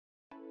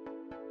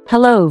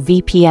Hello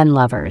VPN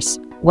lovers,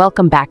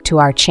 welcome back to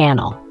our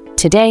channel.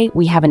 Today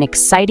we have an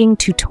exciting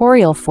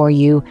tutorial for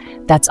you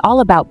that's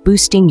all about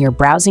boosting your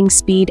browsing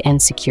speed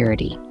and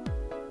security.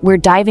 We're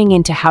diving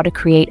into how to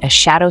create a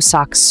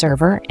Shadowsocks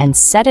server and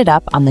set it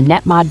up on the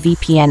Netmod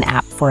VPN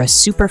app for a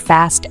super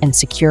fast and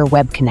secure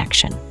web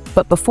connection.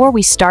 But before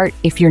we start,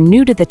 if you're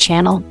new to the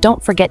channel,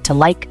 don't forget to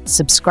like,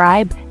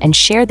 subscribe, and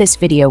share this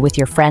video with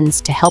your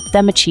friends to help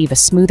them achieve a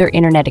smoother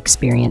internet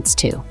experience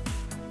too.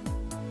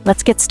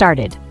 Let's get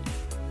started.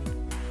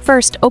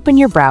 First, open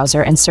your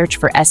browser and search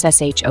for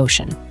SSH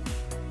Ocean.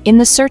 In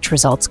the search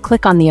results,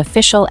 click on the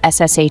official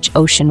SSH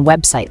Ocean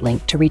website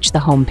link to reach the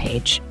home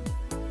page.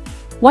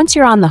 Once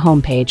you're on the home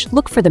page,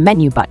 look for the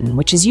menu button,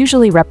 which is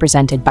usually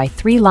represented by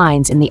 3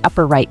 lines in the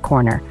upper right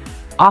corner,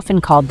 often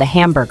called the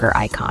hamburger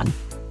icon.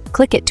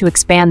 Click it to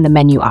expand the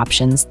menu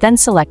options, then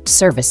select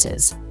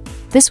Services.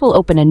 This will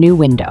open a new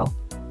window.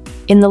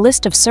 In the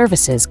list of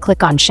services,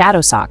 click on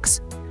Shadowsocks,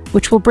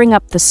 which will bring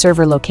up the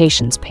server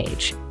locations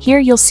page. Here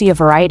you'll see a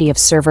variety of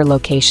server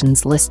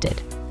locations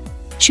listed.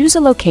 Choose a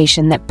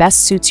location that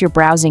best suits your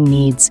browsing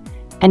needs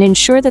and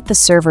ensure that the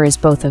server is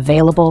both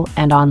available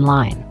and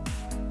online.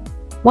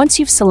 Once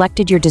you've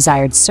selected your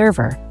desired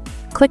server,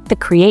 click the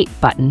Create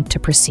button to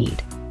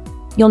proceed.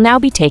 You'll now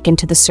be taken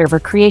to the server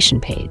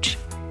creation page.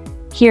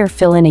 Here,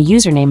 fill in a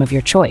username of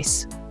your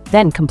choice,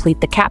 then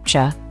complete the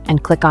CAPTCHA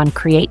and click on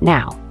Create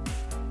Now.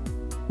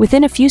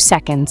 Within a few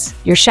seconds,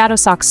 your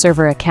Shadowsocks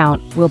server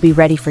account will be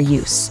ready for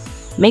use.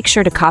 Make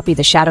sure to copy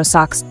the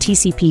Shadowsocks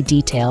TCP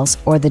details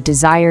or the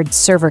desired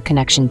server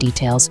connection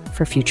details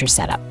for future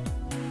setup.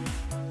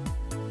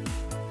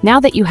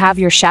 Now that you have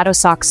your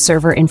Shadowsocks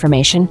server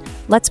information,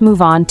 let's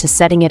move on to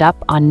setting it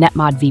up on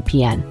Netmod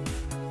VPN.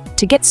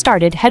 To get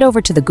started, head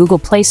over to the Google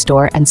Play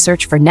Store and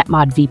search for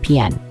Netmod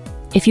VPN.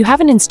 If you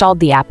haven't installed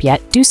the app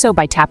yet, do so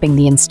by tapping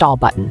the Install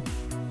button.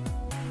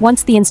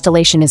 Once the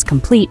installation is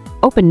complete,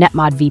 open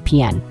Netmod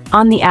VPN.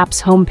 On the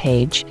app's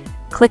homepage,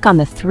 click on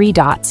the 3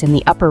 dots in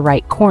the upper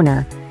right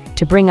corner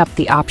to bring up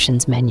the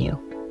Options menu.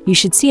 You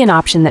should see an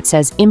option that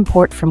says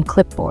Import from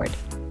Clipboard.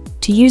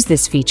 To use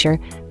this feature,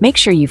 make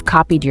sure you've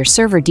copied your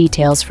server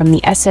details from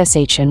the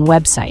SSHN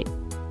website.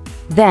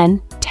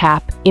 Then,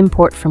 tap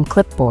Import from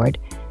Clipboard,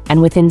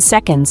 and within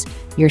seconds,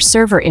 your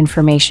server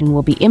information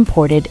will be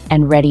imported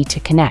and ready to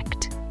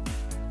connect.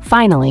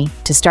 Finally,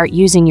 to start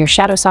using your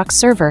Shadowsocks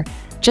server,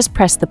 just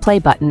press the play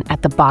button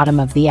at the bottom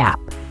of the app.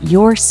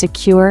 Your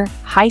secure,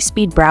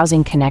 high-speed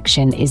browsing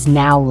connection is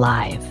now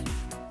live.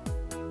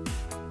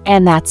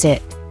 And that's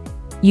it.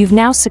 You've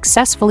now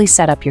successfully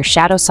set up your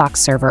Shadowsocks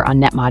server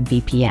on Netmod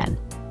VPN.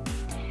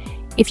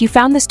 If you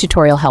found this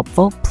tutorial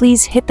helpful,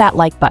 please hit that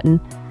like button,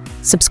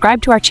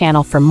 subscribe to our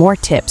channel for more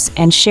tips,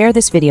 and share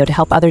this video to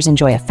help others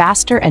enjoy a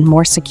faster and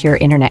more secure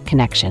internet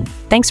connection.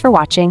 Thanks for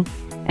watching,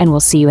 and we'll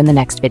see you in the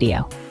next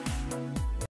video.